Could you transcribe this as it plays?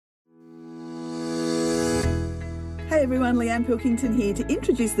Hey everyone, Leanne Pilkington here to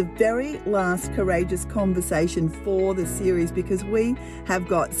introduce the very last Courageous Conversation for the series, because we have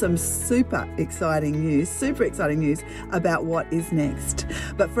got some super exciting news about what is next.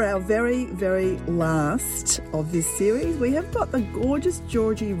 But for our very, very last of this series, we have got the gorgeous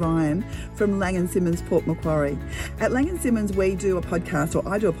Georgie Ryan from Lang & Simmons Port Macquarie. At Lang & Simmons, we do a podcast, or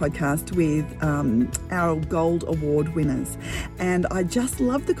I do a podcast with our Gold Award winners. And I just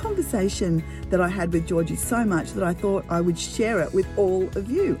loved the conversation that I had with Georgie so much that I thought I would share it with all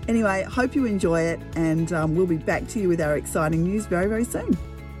of you. Anyway, hope you enjoy it, and we'll be back to you with our exciting news very, very soon.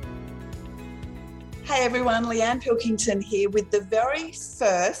 Hey everyone, Leanne Pilkington here with the very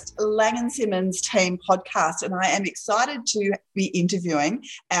first Lang & Simmons team podcast, and I am excited to be interviewing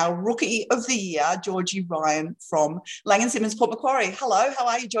our Rookie of the Year, Georgie Ryan from Lang & Simmons Port Macquarie. Hello, how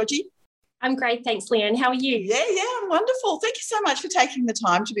are you, Georgie? I'm great, thanks, Leanne. How are you? Yeah, I'm wonderful. Thank you so much for taking the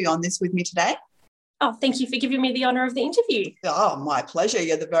time to be on this with me today. Oh, thank you for giving me the honour of the interview. Oh, my pleasure.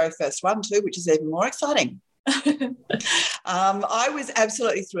 You're the very first one too, which is even more exciting. I was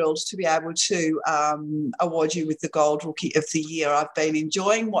absolutely thrilled to be able to award you with the Gold Rookie of the Year. I've been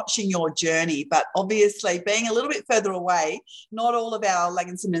enjoying watching your journey, but obviously being a little bit further away, not all of our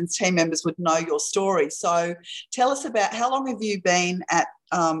Lang & Simmons team members would know your story. So tell us about how long have you been at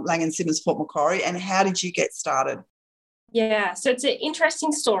Lang & Simmons Port Macquarie, and how did you get started? Yeah, so it's an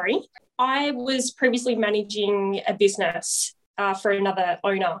interesting story. I was previously managing a business for another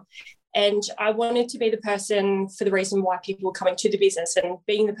owner, and I wanted to be the person for the reason why people were coming to the business and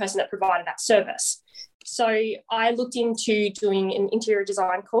being the person that provided that service. So I looked into doing an interior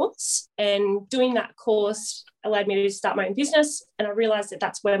design course, and doing that course allowed me to start my own business, and I realised that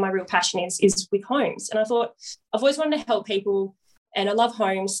that's where my real passion is with homes. And I thought, I've always wanted to help people and I love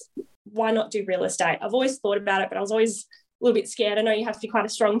homes. Why not do real estate? I've always thought about it, but I was always a little bit scared. I know you have to be quite a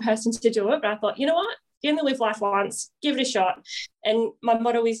strong person to do it, but I thought, you know what? You only live life once, give it a shot. And my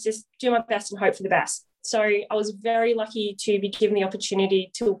motto is just do my best and hope for the best. So I was very lucky to be given the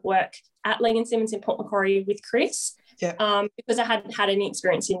opportunity to work at Lang & Simmons in Port Macquarie with Chris, because I hadn't had any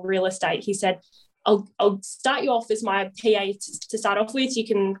experience in real estate. He said, I'll start you off as my PA to start off with. You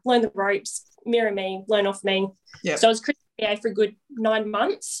can learn the ropes, mirror me, learn off me. Yep. So I was Chris PA for a good 9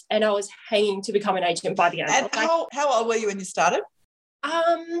 months, and I was hanging to become an agent by the end. And how old were you when you started?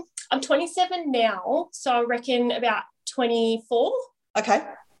 I'm 27 now, so I reckon about 24. Okay.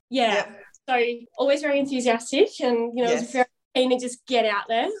 Yeah. Yep. So always very enthusiastic, and I was very keen to just get out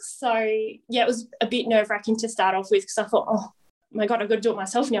there. So yeah, it was a bit nerve-wracking to start off with, because I thought, oh my God, I've got to do it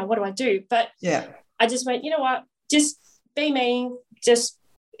myself now. What do I do? But I just went, you know what, just be me, just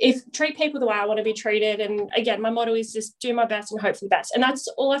treat people the way I want to be treated. And again, my motto is just do my best and hope for the best. And that's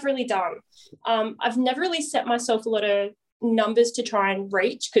all I've really done. I've never really set myself a lot of numbers to try and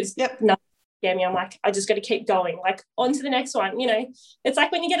reach, because nothing scared me. I'm like, I just got to keep going, like on to the next one. It's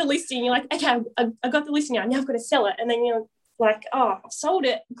like when you get a listing, you're like, okay, I got the listing now I've got to sell it. And then you're like, oh, I've sold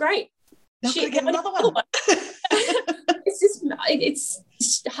it. Great. Now I've got to get another one.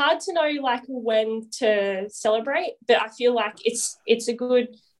 It's hard to know like when to celebrate, but I feel like it's a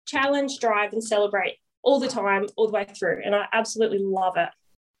good challenge, drive and celebrate all the time, all the way through. And I absolutely love it.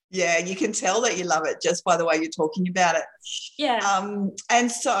 Yeah, you can tell that you love it just by the way you're talking about it. Yeah.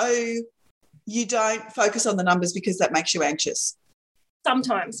 And so you don't focus on the numbers because that makes you anxious?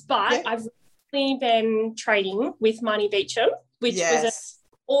 Sometimes, but I've recently been trading with Marnie Beecham, which was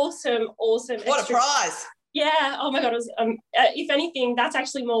an awesome. What a prize. Yeah. Oh, my God. It was, if anything, that's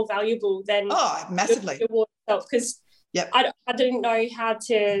actually more valuable than massively. the award itself, because I didn't know how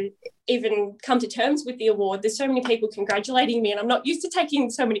to even come to terms with the award. There's so many people congratulating me, and I'm not used to taking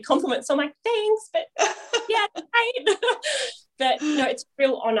so many compliments. So I'm like, thanks, but yeah, great. But no, it's a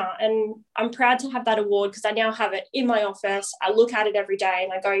real honour, and I'm proud to have that award, because I now have it in my office. I look at it every day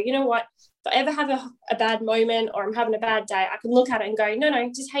and I go, you know what? If I ever have a bad moment or I'm having a bad day, I can look at it and go, no,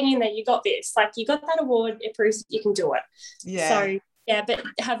 just hang in there. You got this. Like, you got that award. It proves that you can do it. Yeah. So, yeah, but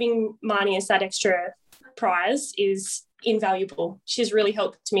having Marnie as that extra prize is invaluable. She's really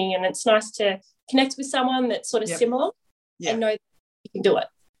helped me, and it's nice to connect with someone that's sort of similar and know that you can do it.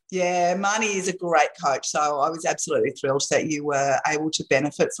 Yeah, Marnie is a great coach, so I was absolutely thrilled that you were able to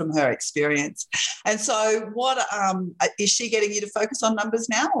benefit from her experience. And so what is she getting you to focus on numbers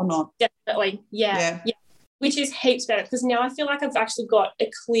now or not? Definitely, yeah. Which is heaps better, because now I feel like I've actually got a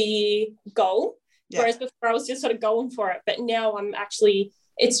clear goal, whereas before I was just sort of going for it. But now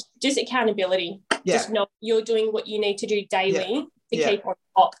it's just accountability. Just know you're doing what you need to do daily to Yeah. keep on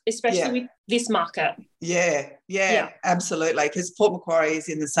top, especially Yeah. with this market. Yeah, absolutely. Because Port Macquarie is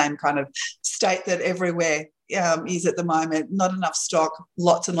in the same kind of state that everywhere is at the moment. Not enough stock,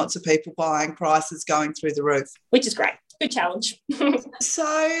 lots and lots of people buying, prices going through the roof. Which is great. Good challenge.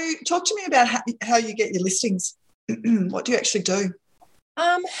 So talk to me about how you get your listings. What do you actually do?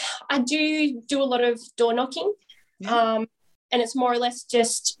 I do a lot of door knocking. Yeah. And it's more or less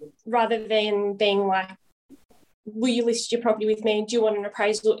just, rather than being like, will you list your property with me? Do you want an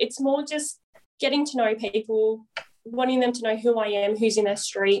appraisal? It's more just getting to know people, wanting them to know who I am, who's in their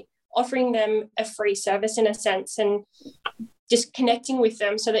street, offering them a free service in a sense, and just connecting with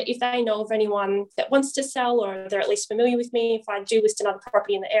them so that if they know of anyone that wants to sell, or they're at least familiar with me, if I do list another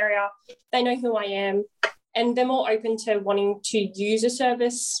property in the area, they know who I am. And they're more open to wanting to use a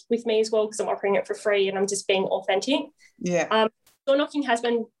service with me as well, because I'm offering it for free and I'm just being authentic. Yeah. Door knocking has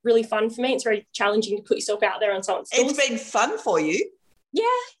been really fun for me. It's very challenging to put yourself out there on someone's door. It's been fun for you. Yeah.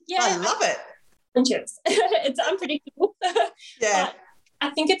 I love it. It's unpredictable. Yeah. But I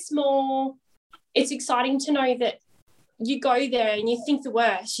think it's exciting to know that you go there and you think the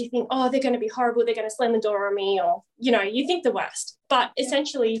worst. You think, oh, they're going to be horrible. They're going to slam the door on me, or, you think the worst. But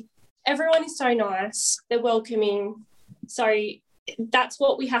essentially, everyone is so nice. They're welcoming. So that's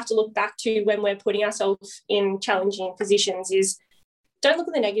what we have to look back to when we're putting ourselves in challenging positions, is don't look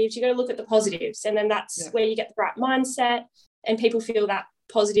at the negatives. You got to look at the positives. And then that's where you get the right mindset and people feel that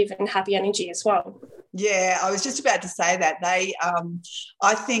positive and happy energy as well. Yeah, I was just about to say that.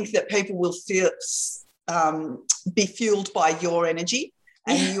 I think that people will be fueled by your energy,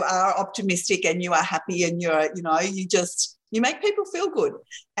 and you are optimistic and you are happy, and you make people feel good,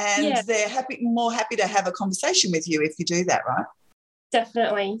 and they're more happy to have a conversation with you if you do that, right?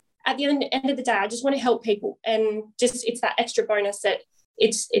 Definitely. At the end of the day, I just want to help people, and just it's that extra bonus that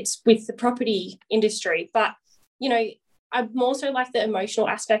it's with the property industry. But, I'm also like the emotional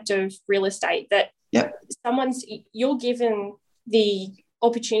aspect of real estate, that you're given the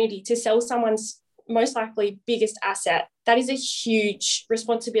opportunity to sell someone's most likely biggest asset. That is a huge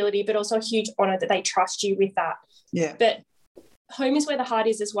responsibility, but also a huge honour that they trust you with that. Yeah. But home is where the heart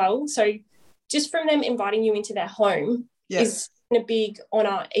is as well. So just from them inviting you into their home is a big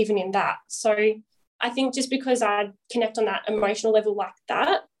honour even in that. So I think just because I connect on that emotional level like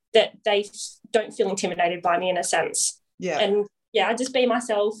that they don't feel intimidated by me in a sense. Yeah. And I just be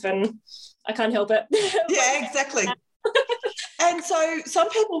myself, and I can't help it. Yeah, exactly. And so some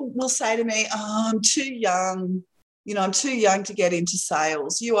people will say to me, I'm too young. I'm too young to get into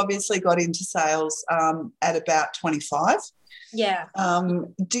sales. You obviously got into sales at about 25. Yeah.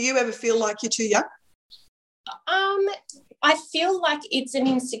 Do you ever feel like you're too young? I feel like it's an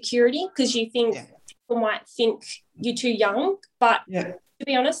insecurity, because you think people might think you're too young. But to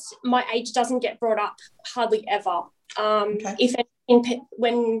be honest, my age doesn't get brought up hardly ever. If anything,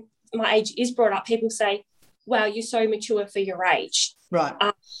 when my age is brought up, people say, wow, you're so mature for your age. Right.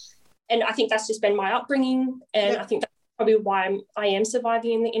 And I think that's just been my upbringing, and I think that's probably why I am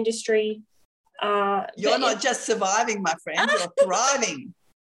surviving in the industry. You're not just surviving, my friend, you're thriving.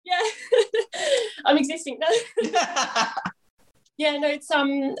 Yeah. I'm existing. It's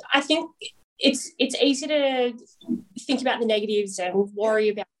I think it's easy to think about the negatives and worry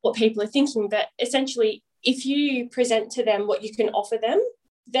about what people are thinking, but essentially if you present to them what you can offer them,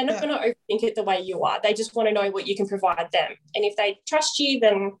 they're not going to overthink it the way you are. They just want to know what you can provide them. And if they trust you,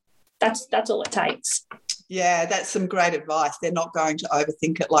 then that's all it takes. Yeah, that's some great advice. They're not going to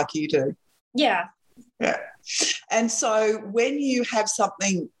overthink it like you do. Yeah. Yeah. And so when you have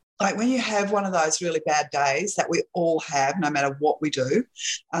something, like when you have one of those really bad days that we all have, no matter what we do,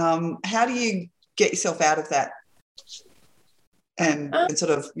 how do you get yourself out of that and sort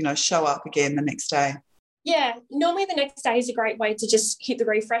of, show up again the next day? Yeah, normally the next day is a great way to just hit the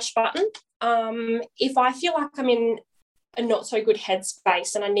refresh button. If I feel like I'm in a not so good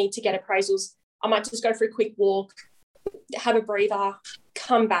headspace and I need to get appraisals, I might just go for a quick walk, have a breather,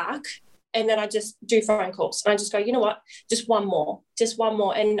 come back, and then I just do phone calls. And I just go, you know what, just one more.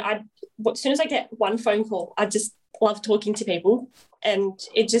 And as soon as I get one phone call, I just love talking to people, and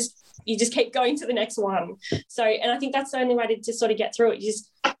you just keep going to the next one. So, and I think that's the only way to just sort of get through it. You just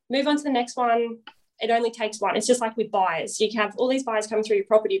move on to the next one. It only takes one. It's just like with buyers. You can have all these buyers coming through your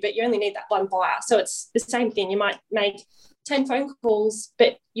property, but you only need that one buyer. So it's the same thing. You might make 10 phone calls,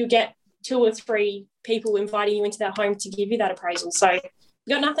 but you get 2 or 3 people inviting you into their home to give you that appraisal. So you've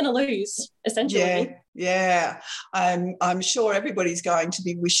got nothing to lose, essentially. Yeah. I'm sure everybody's going to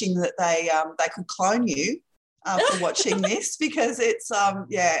be wishing that they could clone you after watching this, because it's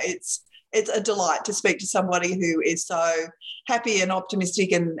a delight to speak to somebody who is so happy and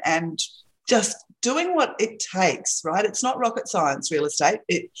optimistic and just doing what it takes, right? It's not rocket science, real estate.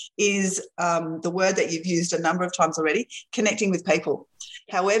 It is the word that you've used a number of times already, connecting with people.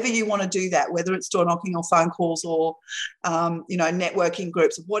 However you want to do that, whether it's door knocking or phone calls or, networking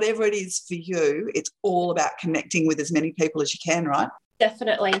groups, whatever it is for you, it's all about connecting with as many people as you can, right?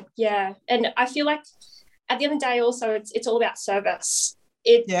 Definitely, yeah. And I feel like at the end of the day also it's all about service.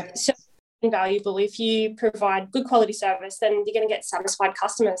 It's so invaluable. If you provide good quality service, then you're going to get satisfied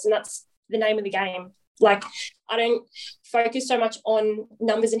customers, and that's the name of the game. Like, I don't focus so much on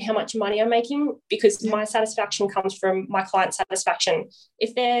numbers and how much money I'm making, because my satisfaction comes from my client satisfaction.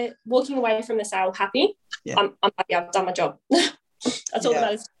 If they're walking away from the sale happy, I'm happy, I've done my job. That's all that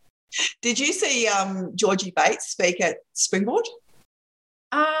matters. Did you see Georgie Bates speak at Springboard?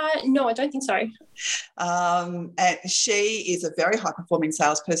 No, I don't think so. And she is a very high-performing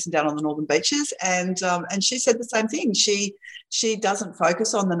salesperson down on the Northern Beaches, and she said the same thing. She doesn't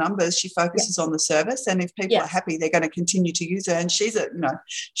focus on the numbers; she focuses on the service. And if people are happy, they're going to continue to use her. And she's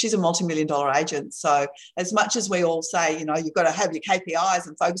a multi-million-dollar agent. So as much as we all say, you've got to have your KPIs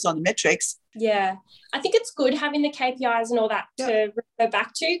and focus on the metrics. Yeah, I think it's good having the KPIs and all that to go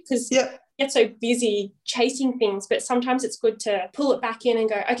back to, because get so busy chasing things, but sometimes it's good to pull it back in and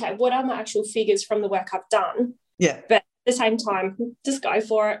go, okay, what are my actual figures from the work I've done? Yeah. But at the same time, just go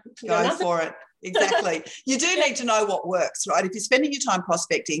for it. Go for it. Exactly. You do need to know what works, right? If you're spending your time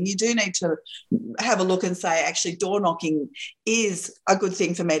prospecting, you do need to have a look and say, actually, door knocking is a good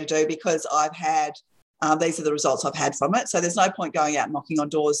thing for me to do, because I've had these are the results I've had from it. So there's no point going out and knocking on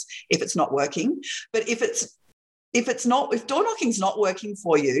doors if it's not working. But if door knocking's not working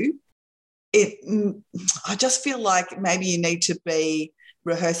for you, I just feel like maybe you need to be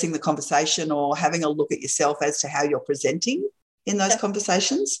rehearsing the conversation or having a look at yourself as to how you're presenting in those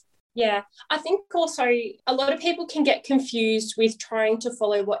conversations. Yeah, I think also a lot of people can get confused with trying to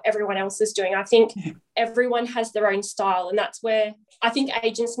follow what everyone else is doing. I think everyone has their own style, and that's where I think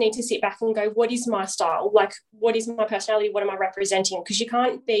agents need to sit back and go, what is my style? Like, what is my personality? What am I representing? Because you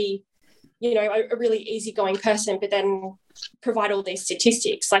can't be a really easygoing person, but then provide all these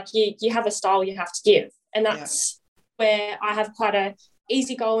statistics. Like, you have a style you have to give. And that's where I have quite a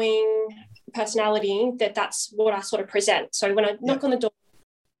easygoing personality, that's what I sort of present. So when I knock on the door,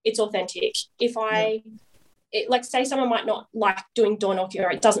 it's authentic. If say someone might not like doing door knocking,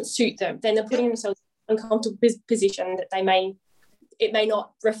 or it doesn't suit them, then they're putting themselves in an uncomfortable position that it may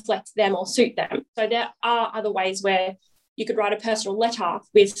not reflect them or suit them. So there are other ways where you could write a personal letter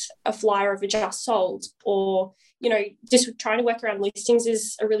with a flyer of a just sold, or, just trying to work around listings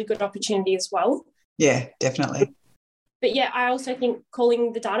is a really good opportunity as well. Yeah, definitely. But I also think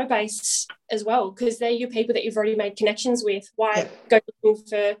calling the database as well, because they're your people that you've already made connections with. Why go looking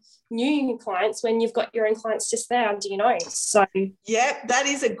for new clients when you've got your own clients just there under your nose? So that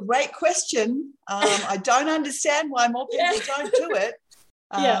is a great question. I don't understand why more people don't do it.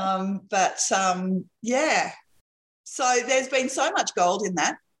 So there's been so much gold in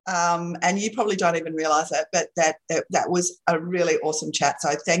that. And you probably don't even realise it, but that was a really awesome chat.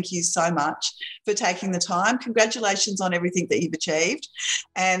 So thank you so much for taking the time. Congratulations on everything that you've achieved.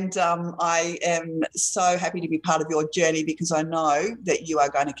 And I am so happy to be part of your journey, because I know that you are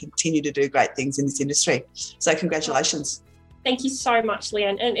going to continue to do great things in this industry. So congratulations. Thank you so much,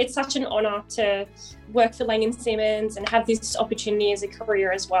 Leanne. And it's such an honour to work for Lang & Simmons and have this opportunity as a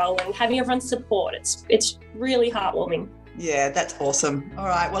career as well, and having everyone's support. It's really heartwarming. Yeah, that's awesome. All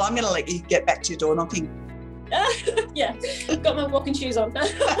right, well, I'm going to let you get back to your door knocking. Got my walking shoes on.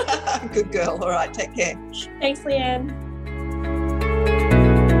 Good girl. All right, take care. Thanks, Leanne.